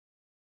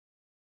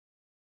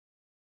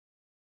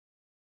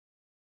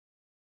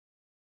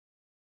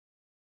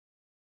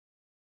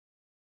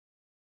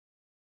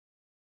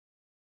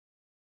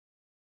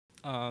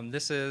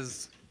This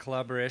is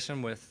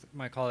collaboration with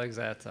my colleagues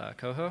at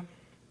Coho.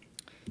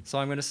 So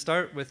I'm going to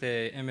start with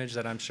an image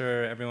that I'm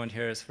sure everyone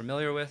here is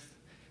familiar with.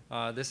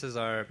 This is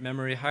our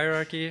memory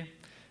hierarchy.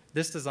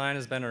 This design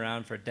has been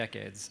around for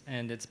decades,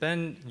 and it's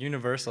been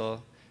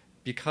universal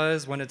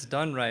because when it's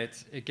done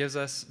right, it gives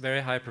us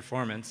very high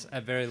performance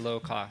at very low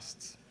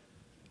costs.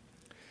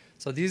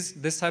 So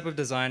this type of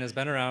design has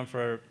been around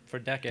for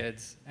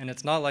decades, and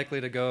it's not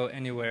likely to go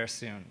anywhere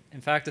soon.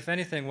 In fact, if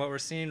anything, what we're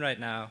seeing right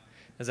now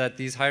is that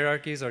these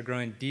hierarchies are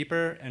growing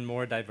deeper and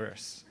more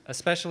diverse,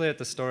 especially at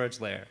the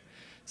storage layer.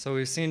 So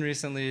we've seen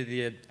recently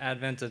the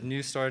advent of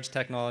new storage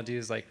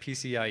technologies like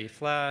PCIe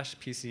flash,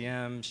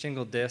 PCM,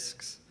 shingled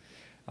disks,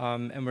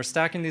 and we're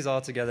stacking these all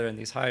together in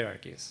these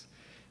hierarchies.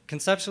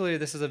 Conceptually,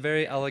 this is a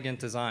very elegant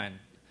design,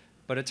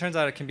 but it turns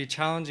out it can be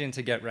challenging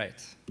to get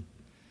right.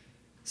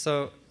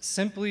 So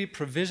simply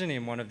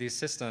provisioning one of these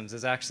systems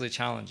is actually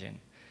challenging.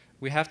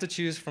 We have to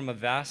choose from a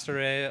vast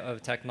array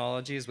of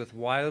technologies with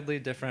wildly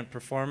different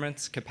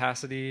performance,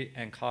 capacity,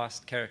 and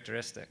cost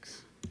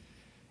characteristics.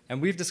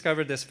 And we've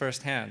discovered this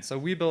firsthand. So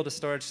we build a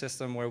storage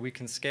system where we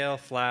can scale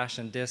flash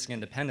and disk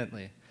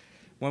independently.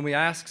 When we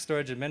ask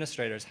storage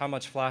administrators how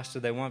much flash do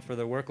they want for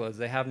their workloads,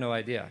 they have no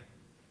idea.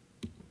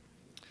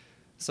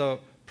 So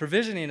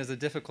provisioning is a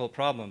difficult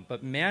problem,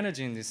 but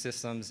managing these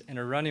systems in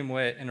a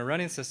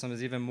running system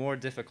is even more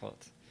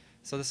difficult.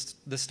 So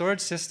the storage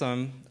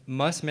system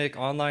must make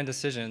online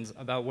decisions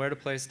about where to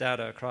place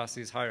data across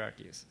these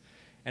hierarchies.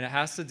 And it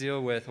has to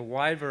deal with a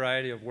wide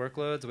variety of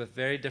workloads with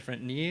very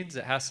different needs.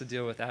 It has to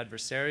deal with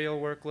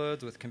adversarial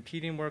workloads, with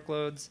competing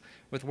workloads,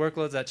 with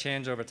workloads that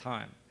change over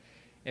time.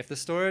 If the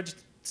storage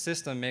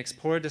system makes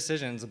poor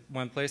decisions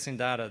when placing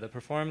data, the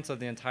performance of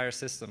the entire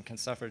system can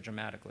suffer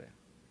dramatically.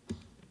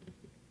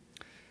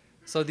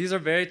 So these are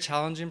very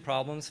challenging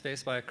problems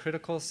faced by a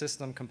critical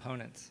system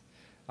component.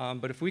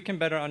 But if we can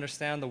better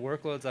understand the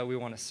workloads that we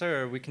want to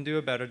serve, we can do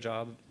a better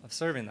job of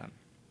serving them.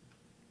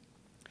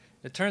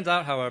 It turns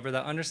out, however,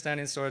 that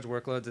understanding storage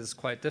workloads is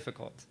quite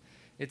difficult.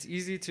 It's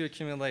easy to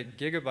accumulate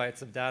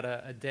gigabytes of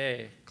data a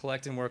day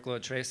collecting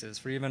workload traces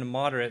for even a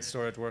moderate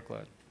storage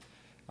workload.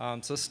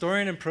 So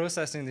storing and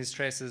processing these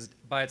traces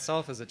by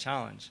itself is a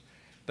challenge.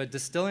 But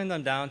distilling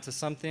them down to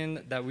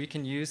something that we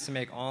can use to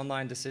make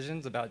online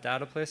decisions about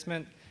data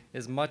placement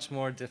is much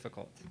more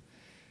difficult.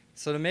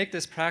 So to make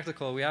this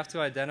practical, we have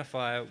to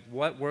identify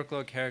what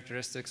workload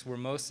characteristics we're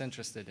most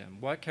interested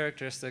in. What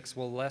characteristics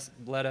will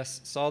let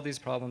us solve these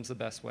problems the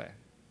best way?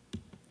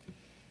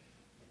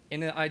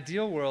 In an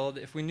ideal world,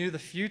 if we knew the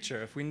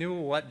future, if we knew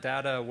what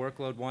data a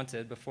workload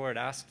wanted before it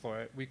asked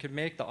for it, we could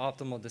make the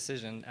optimal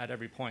decision at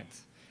every point.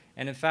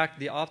 And in fact,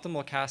 the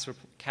optimal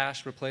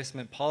cache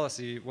replacement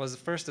policy was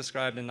first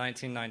described in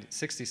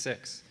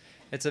 1966.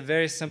 It's a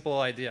very simple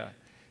idea.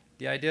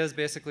 The idea is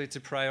basically to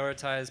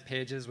prioritize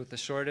pages with the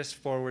shortest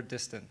forward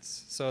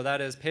distance. So that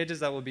is, pages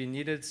that will be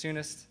needed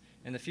soonest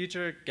in the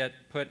future get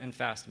put in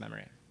fast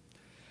memory.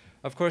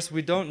 Of course,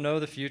 we don't know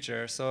the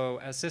future,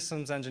 so as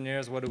systems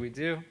engineers, what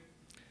do?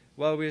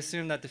 Well, we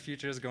assume that the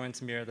future is going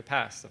to mirror the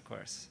past, of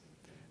course.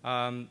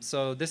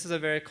 So this is a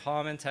very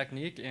common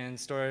technique in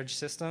storage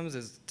systems,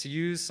 is to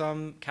use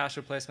some cache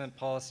replacement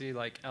policy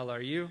like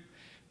LRU,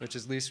 which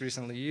is least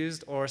recently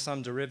used, or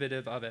some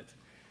derivative of it.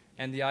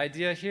 And the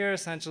idea here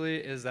essentially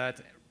is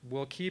that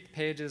we'll keep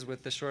pages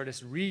with the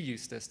shortest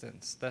reuse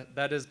distance.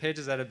 That is,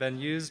 pages that have been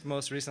used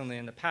most recently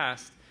in the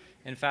past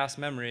in fast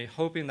memory,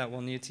 hoping that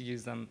we'll need to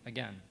use them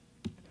again.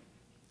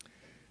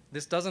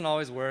 This doesn't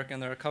always work,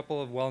 and there are a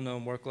couple of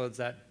well-known workloads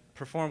that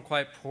perform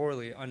quite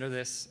poorly under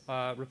this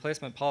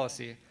replacement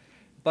policy.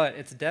 But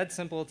it's dead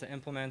simple to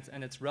implement,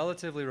 and it's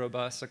relatively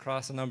robust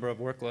across a number of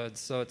workloads,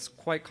 so it's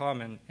quite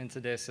common in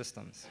today's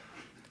systems.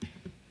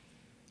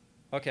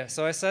 Okay,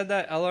 so I said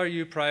that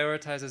LRU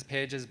prioritizes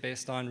pages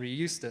based on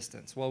reuse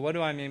distance. Well, what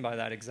do I mean by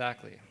that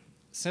exactly?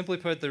 Simply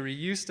put, the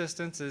reuse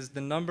distance is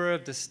the number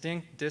of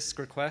distinct disk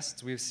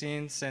requests we've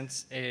seen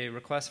since a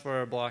request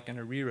for a block and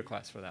a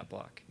re-request for that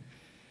block.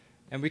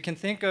 And we can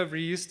think of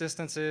reuse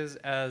distances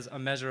as a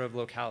measure of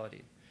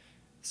locality.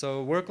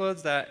 So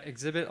workloads that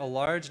exhibit a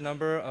large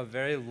number of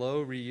very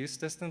low reuse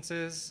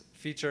distances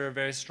feature a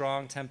very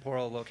strong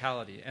temporal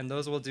locality, and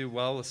those will do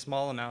well with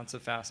small amounts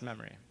of fast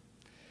memory.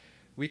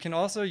 We can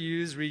also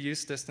use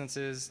reuse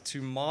distances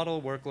to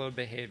model workload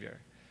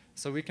behavior.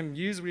 So we can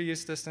use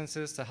reuse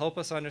distances to help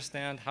us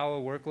understand how a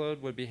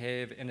workload would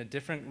behave in a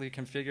differently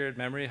configured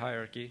memory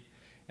hierarchy.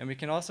 And we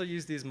can also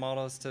use these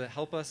models to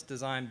help us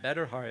design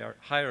better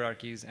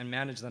hierarchies and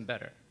manage them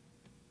better.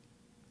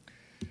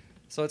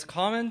 So it's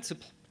common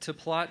to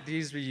plot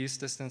these reuse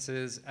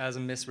distances as a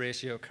miss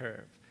ratio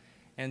curve.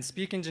 And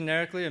speaking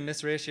generically, a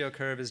miss ratio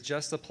curve is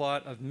just a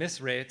plot of miss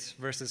rate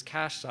versus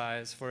cache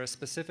size for a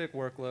specific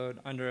workload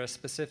under a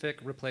specific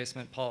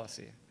replacement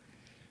policy.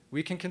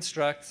 We can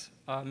construct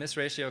a miss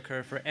ratio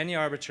curve for any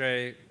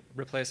arbitrary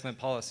replacement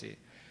policy.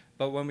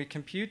 But when we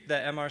compute the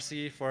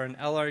MRC for an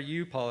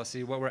LRU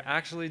policy, what we're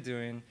actually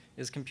doing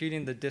is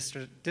computing the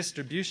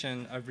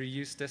distribution of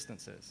reuse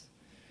distances.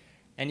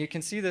 And you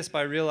can see this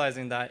by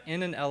realizing that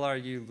in an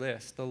LRU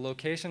list, the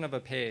location of a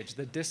page,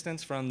 the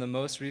distance from the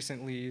most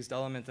recently used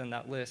element in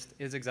that list,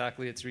 is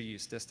exactly its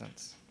reuse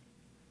distance.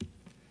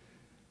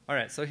 All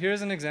right, so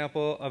here's an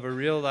example of a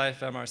real-life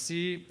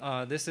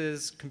MRC. This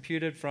is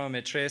computed from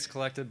a trace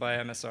collected by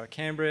MSR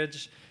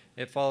Cambridge.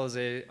 It follows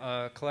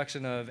a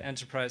collection of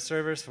enterprise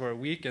servers for a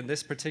week, and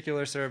this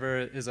particular server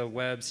is a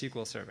web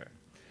SQL server.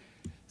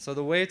 So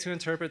the way to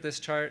interpret this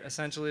chart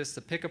essentially is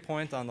to pick a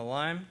point on the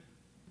line,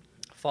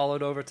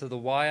 followed over to the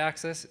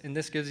y-axis, and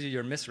this gives you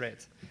your miss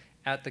rate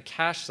at the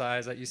cache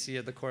size that you see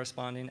at the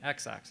corresponding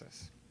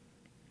x-axis.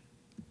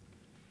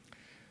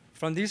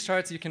 From these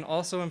charts, you can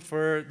also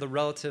infer the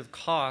relative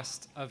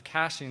cost of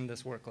caching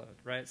this workload,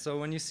 right? So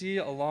when you see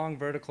a long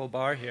vertical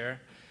bar here,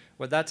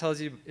 what that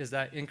tells you is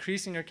that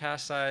increasing your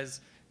cache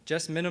size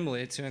just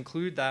minimally to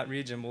include that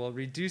region will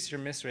reduce your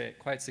miss rate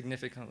quite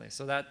significantly.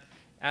 So that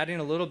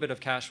adding a little bit of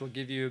cache will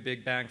give you a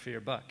big bang for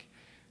your buck.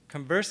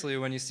 Conversely,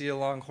 when you see a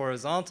long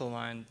horizontal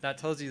line, that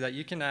tells you that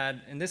you can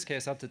add, in this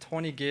case, up to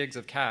 20 gigs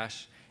of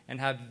cache and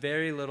have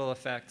very little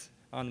effect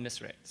on the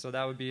miss rate. So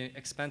that would be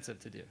expensive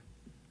to do.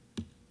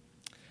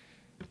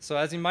 So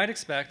as you might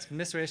expect,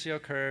 miss ratio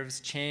curves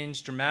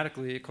change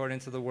dramatically according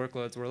to the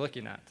workloads we're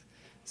looking at.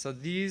 So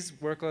these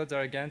workloads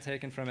are again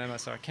taken from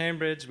MSR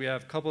Cambridge. We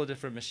have a couple of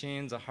different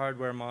machines, a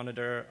hardware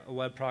monitor, a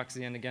web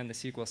proxy, and again the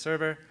SQL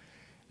server.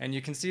 And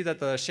you can see that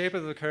the shape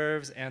of the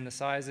curves and the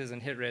sizes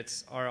and hit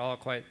rates are all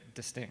quite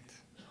distinct.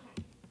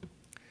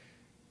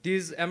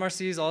 These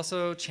MRCs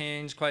also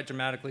change quite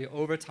dramatically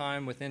over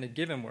time within a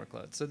given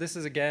workload. So this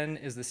is, again,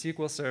 is the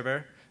SQL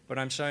server, but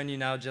I'm showing you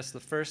now just the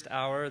first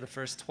hour, the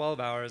first 12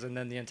 hours, and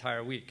then the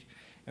entire week.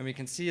 And we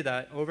can see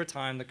that over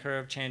time, the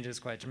curve changes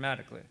quite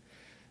dramatically.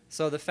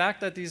 So the fact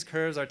that these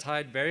curves are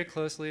tied very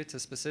closely to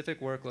specific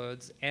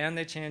workloads and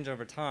they change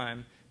over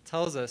time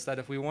tells us that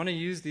if we want to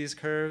use these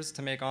curves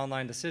to make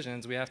online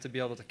decisions, we have to be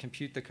able to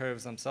compute the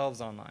curves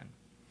themselves online.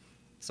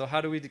 So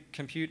how do we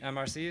compute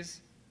MRCs?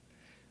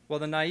 Well,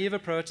 the naive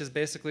approach is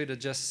basically to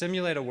just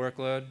simulate a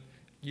workload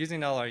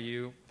using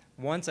LRU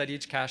once at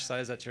each cache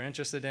size that you're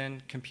interested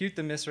in, compute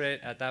the miss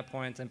rate at that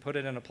point, and put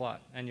it in a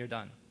plot, and you're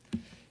done.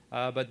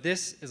 But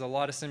this is a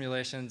lot of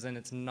simulations, and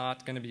it's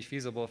not going to be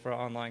feasible for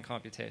online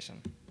computation.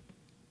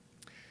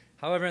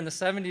 However, in the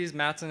 70s,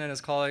 Mattson and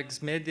his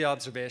colleagues made the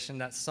observation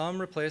that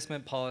some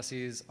replacement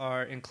policies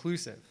are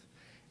inclusive.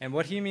 And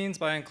what he means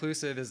by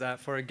inclusive is that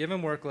for a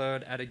given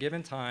workload at a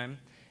given time,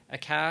 a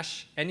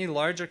cache, any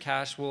larger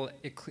cache will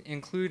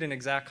include an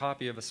exact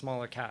copy of a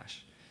smaller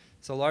cache.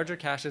 So larger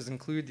caches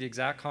include the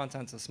exact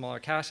contents of smaller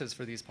caches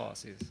for these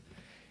policies.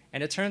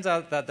 And it turns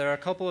out that there are a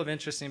couple of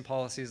interesting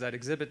policies that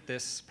exhibit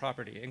this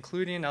property,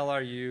 including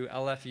LRU,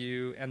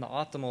 LFU, and the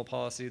optimal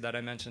policy that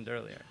I mentioned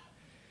earlier.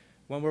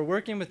 When we're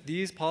working with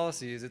these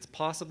policies, it's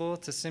possible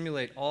to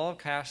simulate all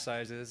cache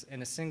sizes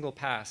in a single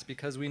pass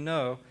because we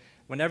know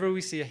whenever we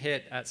see a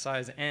hit at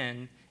size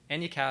n,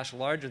 any cache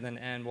larger than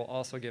n will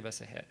also give us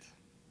a hit.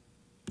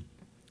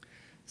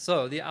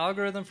 So the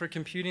algorithm for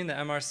computing the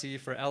MRC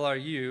for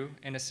LRU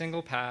in a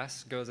single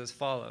pass goes as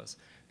follows.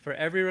 For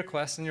every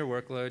request in your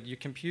workload, you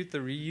compute the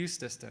reuse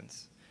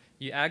distance.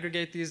 You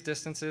aggregate these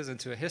distances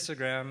into a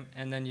histogram,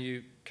 and then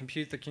you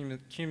compute the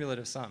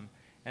cumulative sum.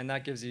 And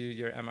that gives you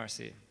your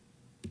MRC.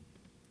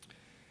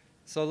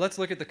 So let's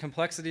look at the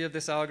complexity of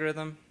this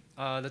algorithm.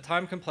 The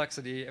time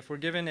complexity, if we're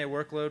given a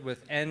workload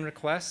with n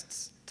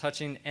requests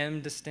touching m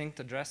distinct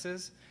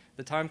addresses,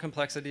 the time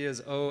complexity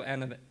is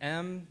O(n) of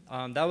m.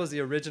 That was the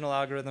original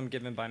algorithm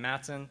given by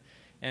Mattson,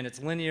 and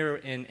it's linear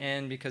in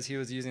n because he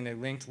was using a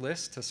linked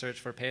list to search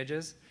for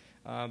pages.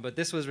 But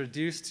this was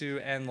reduced to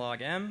n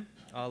log m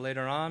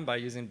later on by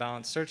using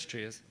balanced search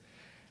trees.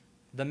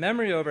 The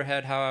memory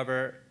overhead,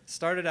 however,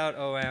 started out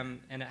OM,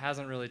 and it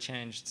hasn't really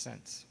changed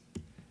since.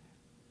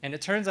 And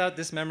it turns out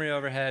this memory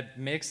overhead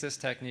makes this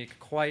technique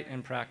quite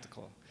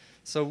impractical.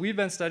 So we've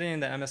been studying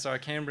the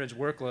MSR Cambridge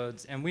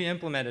workloads, and we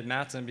implemented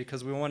Mattson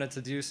because we wanted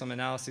to do some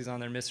analyses on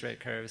their miss rate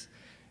curves.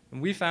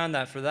 And we found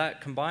that for that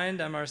combined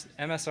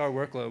MSR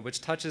workload,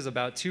 which touches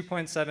about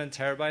 2.7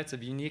 terabytes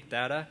of unique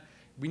data,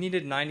 we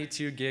needed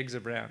 92 gigs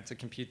of RAM to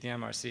compute the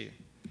MRC.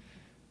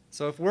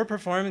 So if we're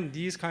performing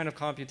these kind of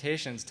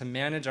computations to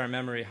manage our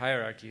memory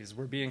hierarchies,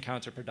 we're being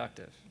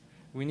counterproductive.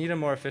 We need a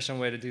more efficient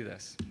way to do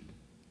this.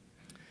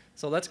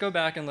 So let's go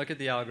back and look at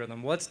the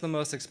algorithm. What's the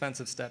most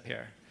expensive step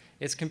here?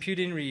 It's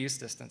computing reuse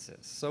distances.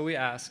 So we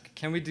ask,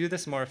 can we do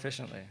this more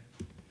efficiently?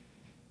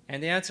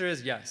 And the answer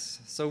is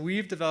yes. So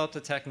we've developed a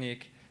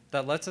technique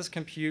that lets us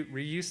compute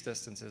reuse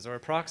distances, or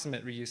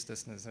approximate reuse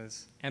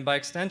distances, and by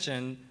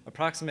extension,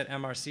 approximate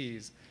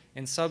MRCs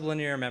in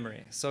sublinear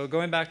memory. So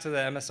going back to the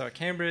MSR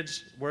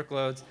Cambridge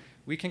workloads,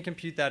 we can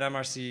compute that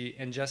MRC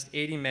in just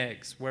 80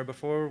 megs, where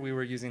before we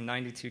were using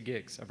 92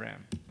 gigs of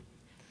RAM.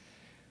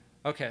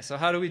 Okay, so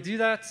how do we do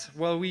that?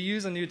 Well, we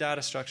use a new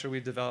data structure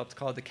we've developed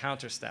called the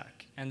counter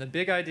stack. And the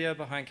big idea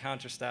behind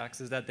counter stacks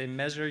is that they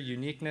measure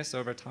uniqueness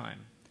over time.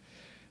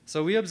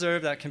 So we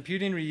observe that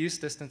computing reuse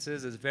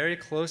distances is very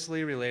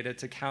closely related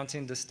to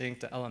counting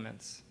distinct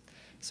elements.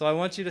 So I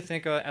want you to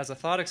think as a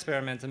thought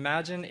experiment,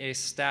 imagine a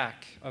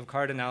stack of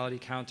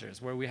cardinality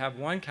counters where we have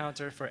one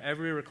counter for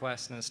every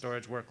request in a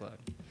storage workload.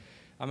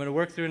 I'm going to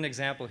work through an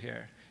example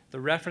here. The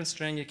reference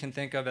string you can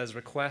think of as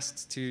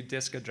requests to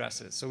disk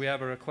addresses. So we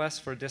have a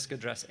request for disk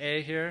address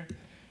A here.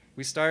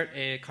 We start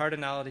a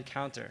cardinality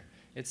counter.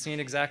 It's seeing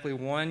exactly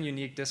one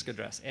unique disk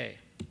address, A.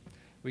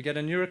 We get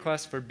a new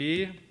request for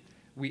B.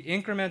 We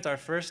increment our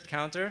first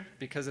counter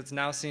because it's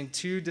now seeing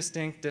two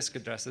distinct disk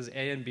addresses,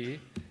 A and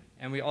B.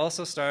 And we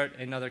also start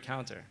another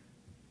counter.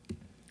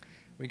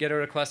 We get a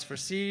request for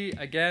C.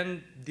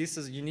 Again, this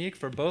is unique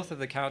for both of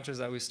the counters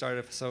that we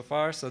started so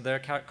far, so their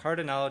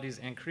cardinalities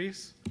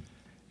increase,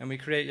 and we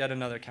create yet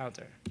another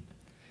counter.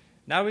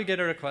 Now we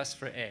get a request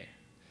for A.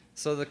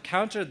 So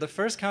the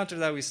first counter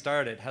that we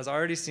started has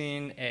already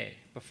seen A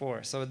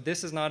before, so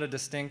this is not a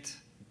distinct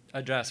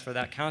address for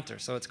that counter,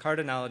 so its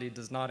cardinality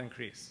does not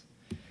increase.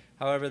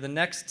 However, the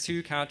next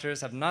two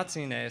counters have not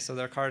seen A, so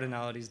their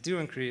cardinalities do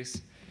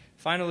increase.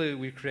 Finally,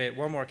 we create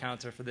one more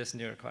counter for this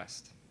new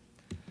request.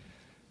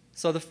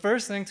 So the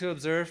first thing to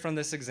observe from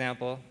this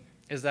example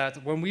is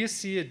that when we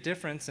see a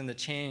difference in the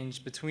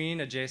change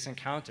between adjacent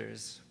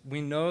counters,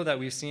 we know that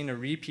we've seen a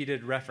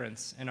repeated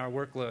reference in our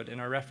workload, in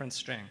our reference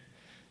string.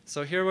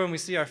 So here when we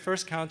see our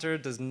first counter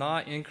does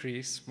not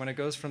increase when it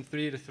goes from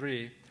 3 to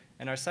 3,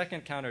 and our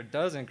second counter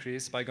does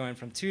increase by going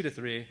from 2 to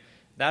 3,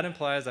 that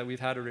implies that we've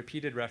had a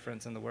repeated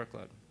reference in the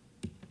workload.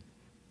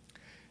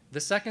 The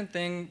second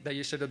thing that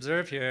you should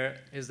observe here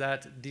is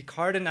that the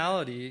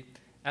cardinality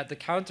at the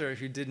counter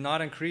who did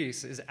not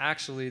increase is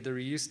actually the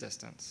reuse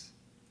distance.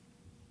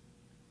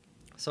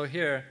 So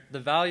here, the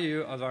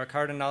value of our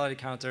cardinality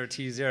counter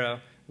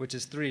T0, which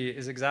is 3,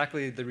 is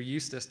exactly the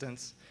reuse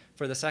distance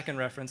for the second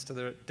reference to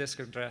the disk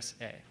address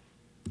A.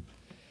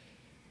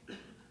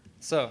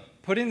 So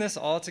putting this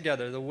all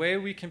together, the way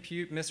we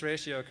compute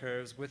misratio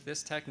curves with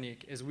this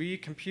technique is we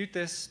compute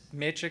this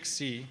matrix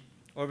C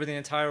over the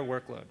entire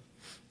workload.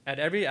 At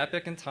every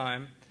epoch in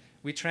time,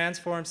 we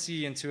transform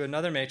C into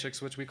another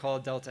matrix, which we call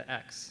delta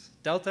X.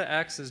 Delta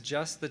X is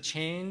just the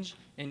change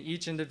in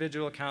each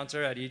individual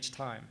counter at each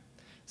time.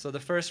 So the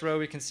first row,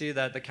 we can see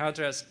that the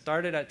counter has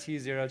started at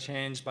T0,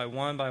 changed by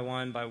 1, by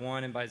 1, by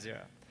 1, and by 0.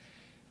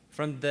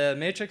 From the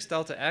matrix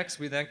delta X,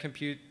 we then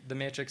compute the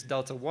matrix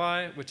delta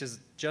Y, which is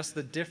just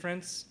the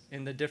difference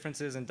in the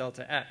differences in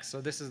delta X.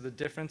 So this is the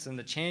difference in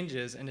the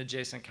changes in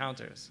adjacent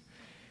counters.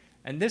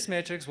 And this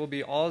matrix will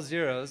be all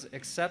zeros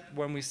except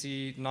when we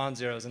see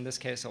non-zeros, in this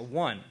case a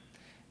 1.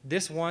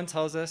 This 1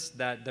 tells us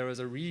that there was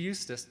a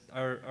reuse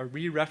or a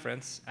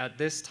re-reference at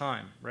this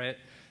time, right?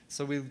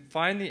 So we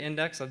find the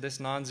index of this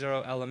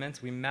non-zero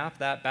element, we map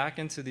that back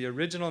into the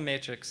original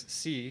matrix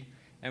C,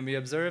 and we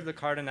observe the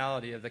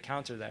cardinality of the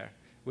counter there,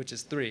 which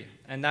is 3.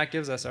 And that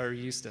gives us our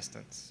reuse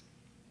distance.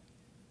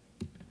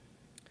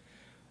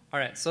 All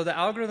right, so the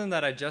algorithm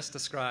that I just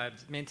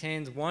described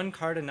maintains one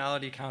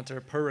cardinality counter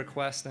per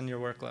request in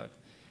your workload.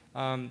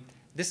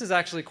 This is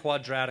actually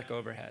quadratic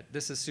overhead.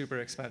 This is super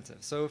expensive.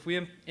 So if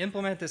we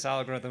implement this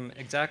algorithm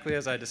exactly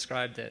as I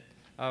described it,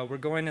 we're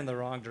going in the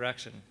wrong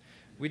direction.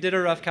 We did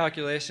a rough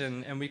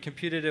calculation, and we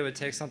computed it would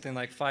take something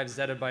like 5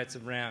 zettabytes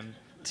of RAM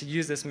to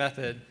use this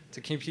method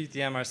to compute the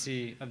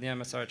MRC of the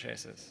MSR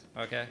traces,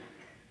 okay?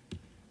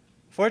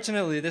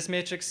 Fortunately, this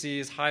matrix C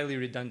is highly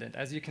redundant.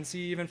 As you can see,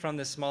 even from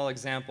this small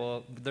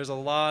example, there's a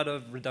lot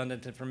of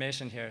redundant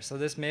information here. So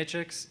this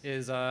matrix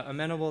is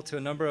amenable to a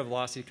number of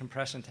lossy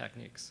compression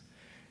techniques.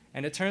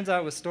 And it turns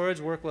out with storage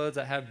workloads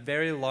that have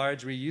very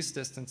large reuse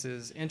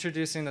distances,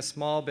 introducing a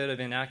small bit of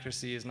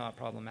inaccuracy is not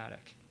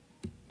problematic.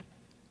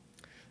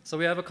 So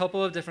we have a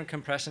couple of different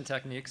compression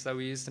techniques that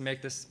we use to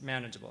make this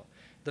manageable.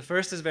 The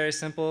first is very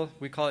simple.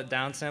 We call it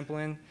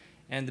downsampling.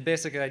 And the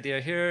basic idea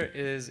here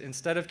is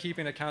instead of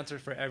keeping a counter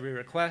for every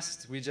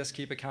request, we just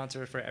keep a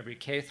counter for every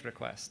kth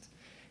request.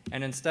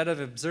 And instead of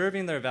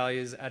observing their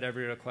values at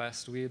every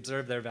request, we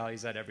observe their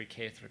values at every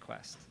kth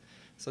request.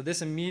 So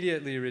this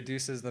immediately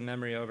reduces the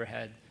memory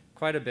overhead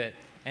quite a bit,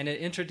 and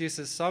it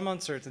introduces some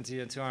uncertainty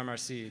into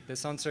MRC.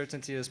 This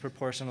uncertainty is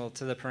proportional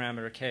to the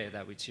parameter k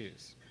that we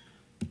choose.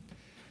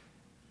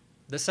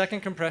 The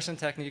second compression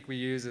technique we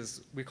use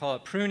is, we call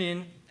it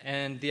pruning,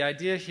 and the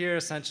idea here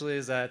essentially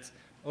is that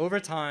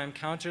over time,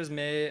 counters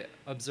may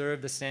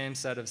observe the same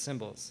set of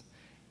symbols.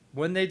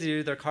 When they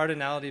do, their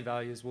cardinality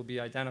values will be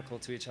identical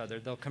to each other.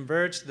 They'll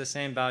converge to the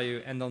same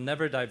value, and they'll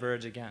never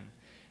diverge again.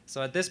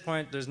 So at this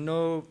point, there's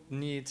no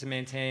need to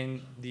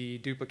maintain the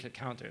duplicate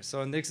counters.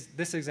 So in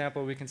this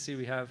example, we can see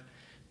we have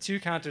two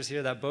counters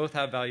here that both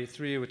have value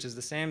 3, which is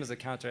the same as the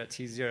counter at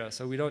T0.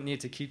 So we don't need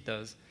to keep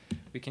those.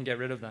 We can get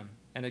rid of them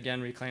and,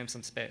 again, reclaim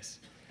some space.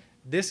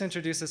 This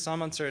introduces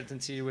some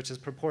uncertainty, which is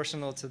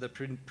proportional to the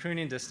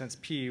pruning distance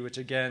P, which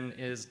again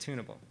is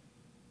tunable.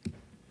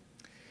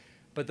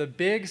 But the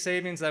big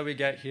savings that we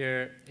get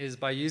here is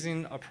by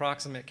using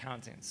approximate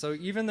counting. So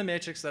even the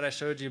matrix that I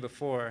showed you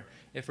before,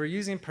 if we're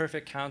using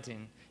perfect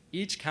counting,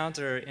 each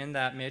counter in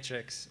that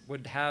matrix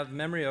would have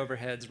memory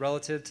overheads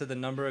relative to the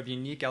number of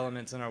unique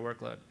elements in our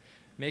workload,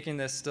 making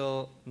this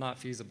still not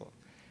feasible.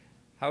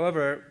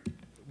 However,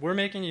 we're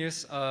making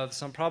use of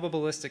some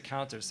probabilistic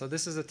counters. So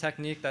this is a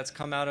technique that's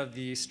come out of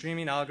the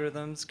streaming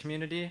algorithms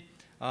community.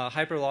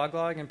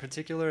 Hyperloglog in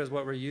particular is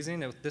what we're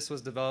using. This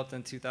was developed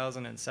in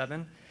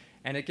 2007.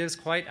 And it gives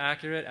quite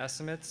accurate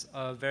estimates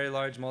of very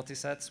large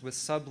multisets with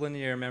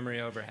sublinear memory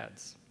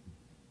overheads.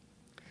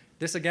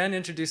 This again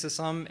introduces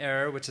some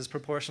error, which is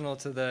proportional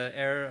to the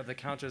error of the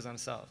counters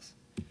themselves.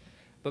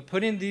 But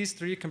putting these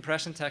three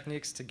compression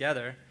techniques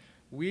together,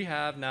 we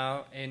have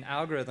now an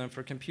algorithm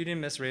for computing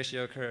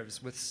misratio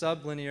curves with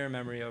sublinear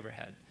memory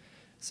overhead.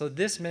 So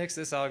this makes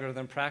this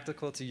algorithm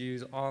practical to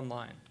use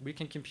online. We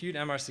can compute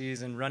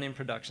MRCs in running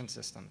production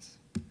systems.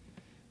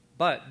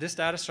 But this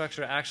data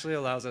structure actually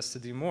allows us to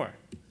do more.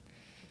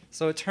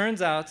 So it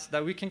turns out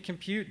that we can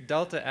compute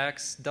delta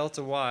x,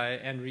 delta y,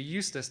 and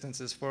reuse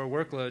distances for a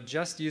workload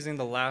just using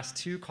the last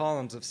two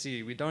columns of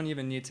C. We don't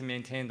even need to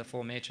maintain the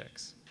full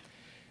matrix.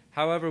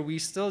 However, we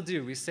still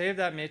do. We save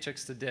that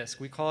matrix to disk.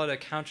 We call it a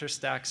counter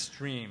stack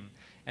stream.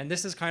 And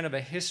this is kind of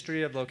a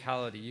history of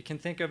locality. You can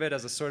think of it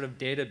as a sort of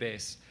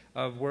database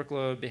of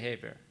workload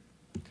behavior.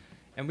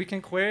 And we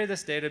can query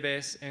this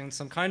database in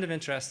some kind of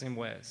interesting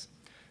ways.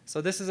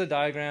 So this is a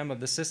diagram of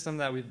the system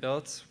that we've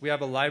built. We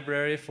have a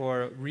library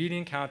for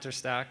reading counter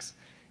stacks.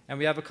 And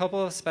we have a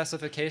couple of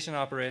specification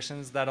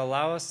operations that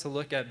allow us to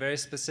look at very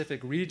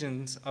specific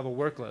regions of a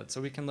workload.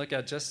 So we can look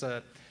at just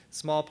a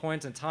small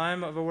point in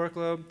time of a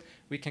workload.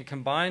 We can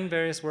combine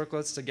various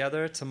workloads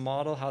together to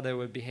model how they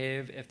would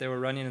behave if they were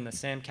running in the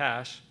same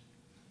cache.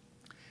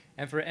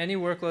 And for any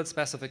workload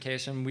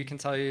specification, we can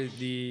tell you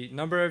the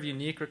number of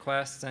unique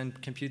requests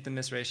and compute the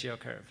misratio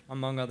curve,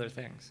 among other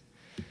things.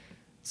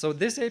 So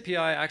this API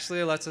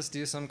actually lets us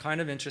do some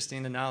kind of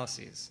interesting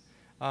analyses.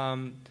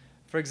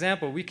 For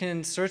example, we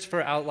can search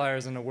for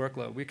outliers in a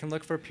workload. We can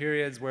look for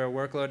periods where a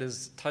workload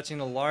is touching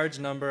a large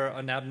number,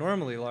 an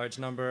abnormally large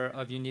number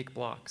of unique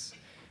blocks.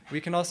 We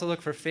can also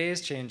look for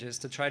phase changes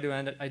to try to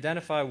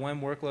identify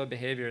when workload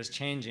behavior is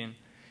changing.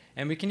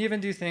 And we can even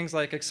do things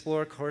like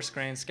explore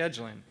coarse-grained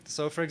scheduling.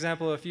 So for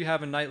example, if you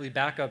have a nightly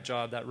backup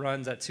job that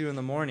runs at 2 in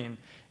the morning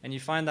and you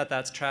find that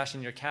that's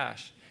trashing your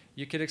cache,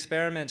 you could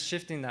experiment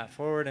shifting that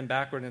forward and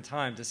backward in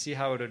time to see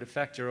how it would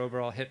affect your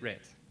overall hit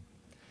rate.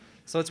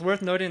 So it's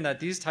worth noting that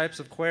these types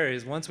of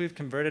queries, once we've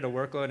converted a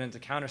workload into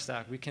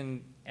counterstack, we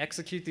can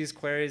execute these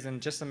queries in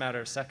just a matter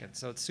of seconds.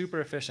 So it's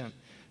super efficient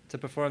to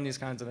perform these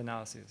kinds of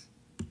analyses.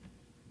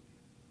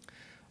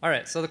 All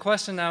right, so the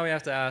question now we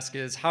have to ask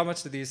is, how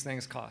much do these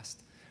things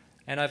cost?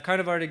 And I've kind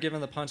of already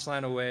given the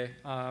punchline away.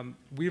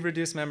 We've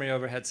reduced memory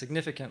overhead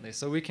significantly.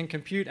 So we can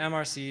compute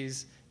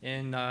MRCs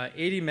in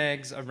 80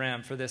 megs of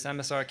RAM for this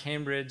MSR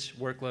Cambridge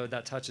workload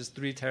that touches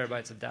 3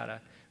 terabytes of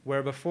data,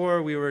 where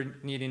before we were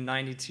needing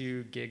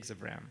 92 gigs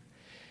of RAM.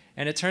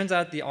 And it turns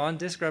out the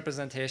on-disk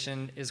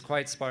representation is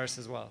quite sparse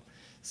as well.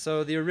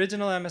 So the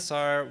original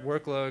MSR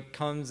workload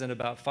comes in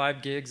about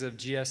 5 gigs of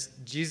gzipped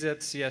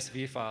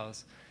CSV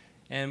files.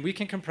 And we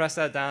can compress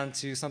that down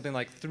to something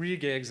like 3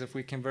 gigs if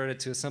we convert it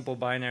to a simple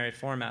binary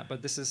format.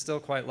 But this is still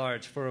quite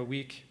large for a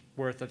week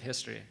worth of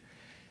history.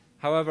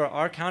 However,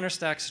 our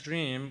counterstack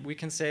stream, we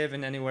can save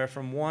in anywhere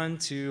from 1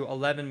 to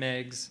 11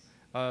 megs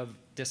of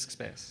disk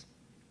space.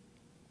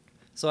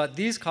 So at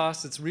these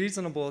costs, it's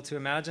reasonable to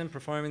imagine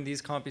performing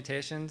these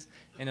computations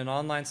in an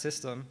online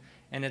system.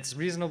 And it's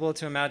reasonable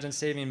to imagine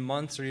saving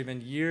months or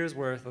even years'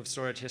 worth of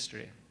storage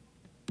history.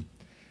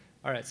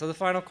 All right, so the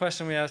final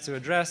question we have to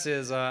address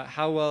is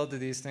how well do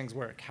these things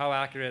work? How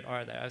accurate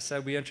are they? I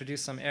said we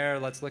introduced some error.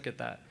 Let's look at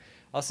that.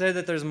 I'll say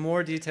that there's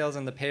more details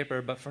in the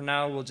paper, but for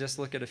now, we'll just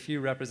look at a few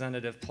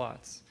representative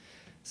plots.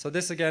 So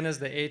this, again, is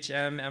the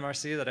HM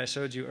MRC that I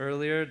showed you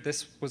earlier.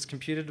 This was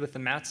computed with the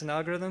Mattson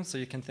algorithm, so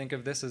you can think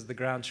of this as the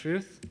ground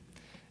truth.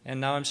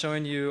 And now I'm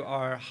showing you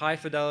our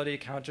high-fidelity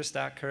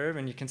counterstack curve,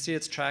 and you can see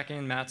it's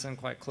tracking Mattson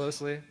quite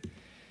closely.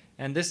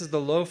 And this is the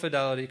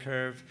low-fidelity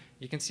curve.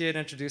 You can see it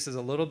introduces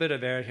a little bit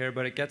of error here,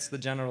 but it gets the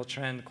general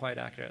trend quite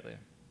accurately.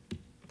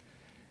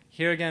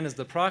 Here again is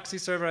the proxy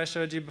server I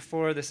showed you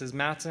before. This is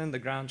Mattson, the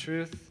ground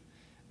truth.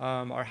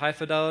 Our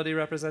high-fidelity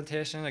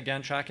representation,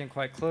 again, tracking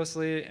quite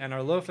closely. And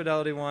our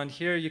low-fidelity one,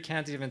 here you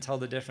can't even tell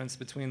the difference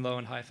between low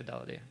and high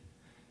fidelity.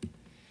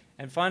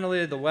 And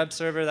finally, the web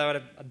server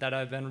that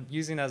I've been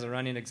using as a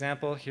running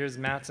example, here's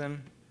Mattson.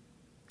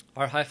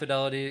 Our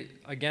high-fidelity,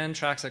 again,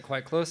 tracks it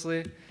quite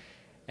closely.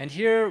 And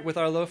here, with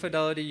our low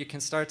fidelity, you can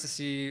start to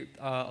see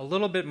a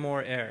little bit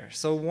more error.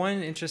 So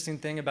one interesting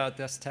thing about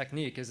this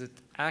technique is that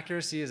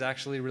accuracy is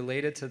actually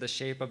related to the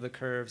shape of the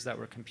curves that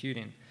we're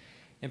computing.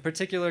 In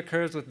particular,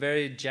 curves with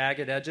very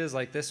jagged edges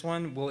like this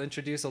one will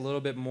introduce a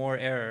little bit more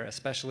error,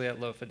 especially at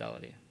low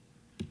fidelity.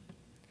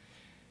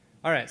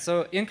 All right,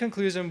 so in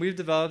conclusion, we've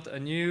developed a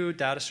new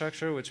data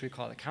structure, which we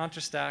call the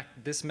counterstack.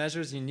 This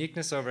measures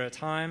uniqueness over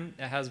time.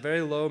 It has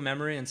very low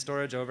memory and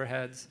storage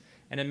overheads.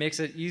 And it makes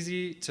it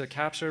easy to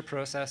capture,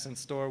 process, and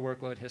store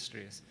workload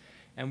histories.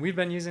 And we've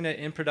been using it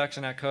in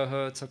production at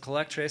Coho to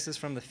collect traces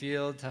from the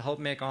field, to help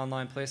make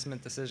online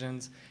placement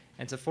decisions,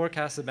 and to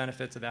forecast the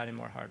benefits of adding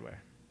more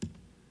hardware.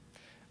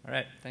 All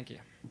right, thank you.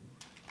 All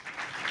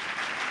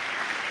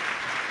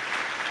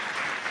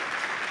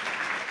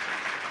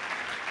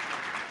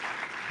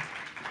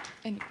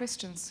Any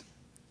questions?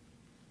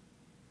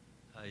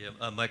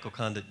 Hi, Michael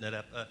Condit,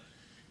 NetApp.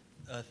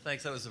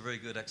 Thanks, that was a very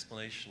good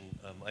explanation.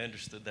 I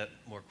understood that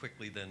more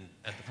quickly than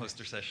at the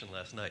poster session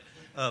last night.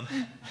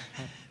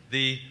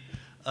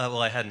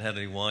 Well, I hadn't had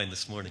any wine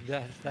this morning.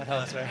 Yeah, that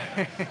helps,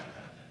 right?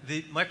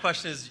 My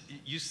question is,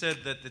 you said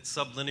that it's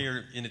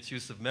sublinear in its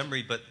use of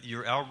memory, but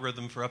your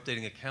algorithm for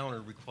updating a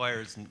counter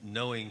requires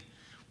knowing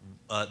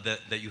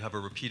that you have a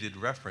repeated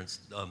reference.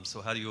 So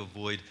how do you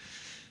avoid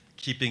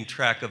keeping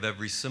track of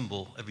every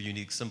symbol, every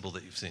unique symbol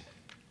that you've seen?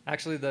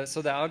 Actually,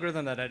 so the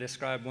algorithm that I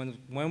described,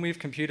 when we've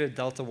computed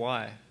delta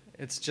y,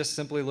 it's just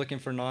simply looking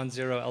for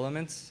non-zero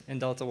elements in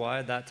delta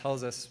y. That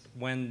tells us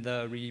when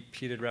the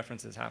repeated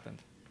references happened.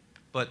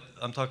 But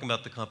I'm talking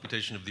about the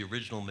computation of the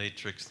original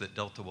matrix that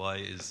delta y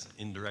is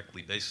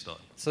indirectly based on.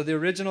 So the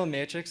original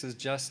matrix is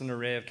just an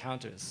array of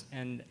counters.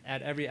 And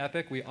at every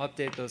epoch, we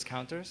update those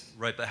counters.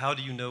 Right, but how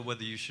do you know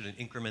whether you should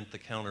increment the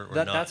counter or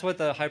not? That's what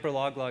the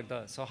hyperloglog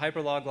does. So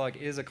hyperloglog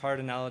is a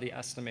cardinality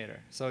estimator.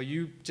 So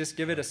you just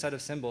give it a set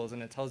of symbols,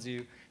 and it tells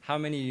you how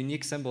many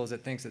unique symbols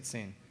it thinks it's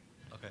seen.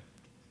 Okay,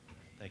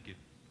 thank you.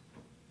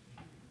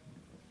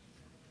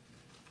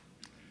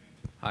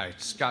 Hi,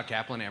 Scott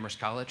Kaplan, Amherst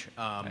College.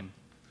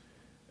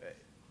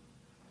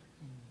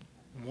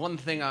 One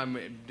thing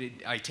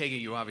I take it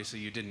you obviously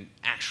you didn't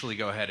actually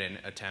go ahead and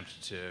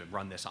attempt to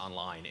run this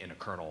online in a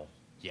kernel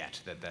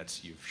yet.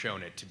 You've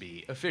shown it to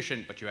be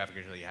efficient, but you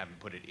haven't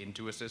put it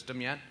into a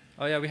system yet.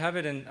 Oh yeah, we have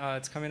it in.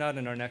 It's coming out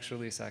in our next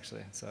release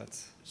actually.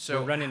 So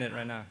we're running it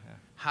right now. Yeah.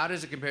 How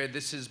does it compare?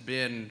 This has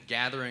been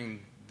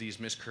gathering these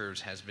miscurves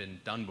has been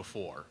done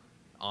before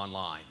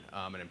online,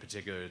 and in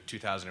particular,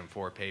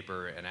 2004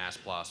 paper and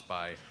ASPLOS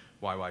by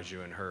YY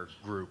Zhu and her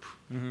group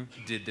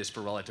did this for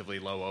relatively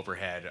low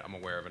overhead. I'm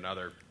aware of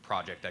another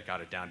project that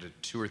got it down to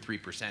 2 or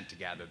 3% to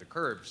gather the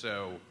curve.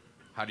 So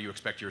how do you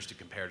expect yours to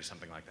compare to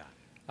something like that?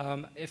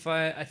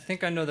 I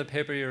think I know the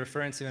paper you're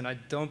referring to, and I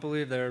don't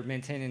believe they're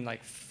maintaining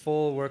like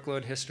full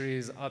workload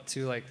histories up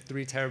to like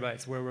 3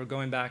 terabytes, where we're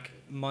going back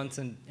months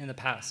in the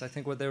past. I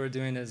think what they were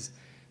doing is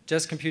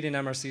just computing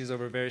MRCs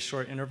over very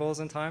short intervals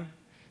in time,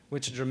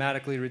 which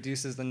dramatically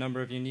reduces the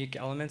number of unique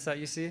elements that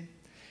you see.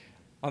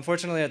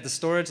 Unfortunately, at the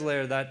storage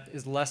layer, that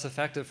is less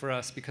effective for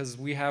us because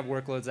we have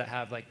workloads that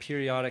have like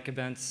periodic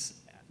events,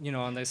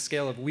 on the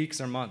scale of weeks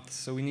or months.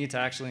 So we need to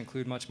actually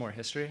include much more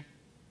history.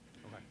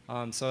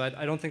 Okay. So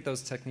I don't think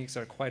those techniques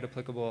are quite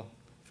applicable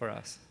for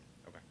us.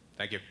 Okay.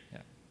 Thank you. Yeah.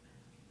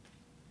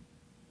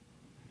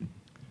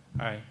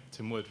 Hi,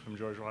 Tim Wood from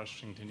George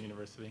Washington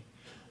University.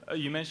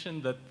 You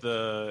mentioned that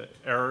the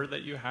error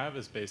that you have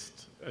is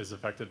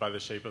affected by the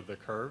shape of the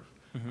curve.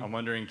 I'm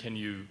wondering, can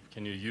you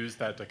use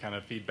that to kind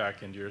of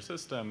feedback into your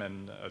system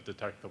and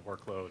detect the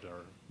workload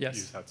or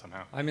use that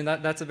somehow? I mean,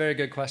 that's a very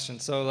good question.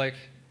 So like,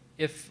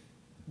 if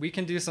we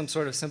can do some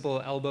sort of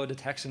simple elbow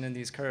detection in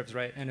these curves,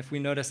 right? And if we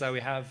notice that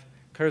we have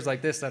curves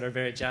like this that are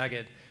very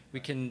jagged,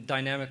 we can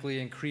dynamically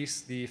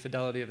increase the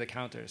fidelity of the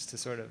counters to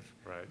sort of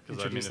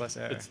introduce less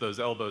error. It's those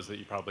elbows that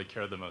you probably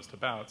care the most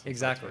about.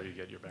 Exactly. That's where you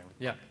get your bang.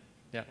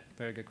 Yeah,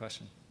 very good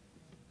question.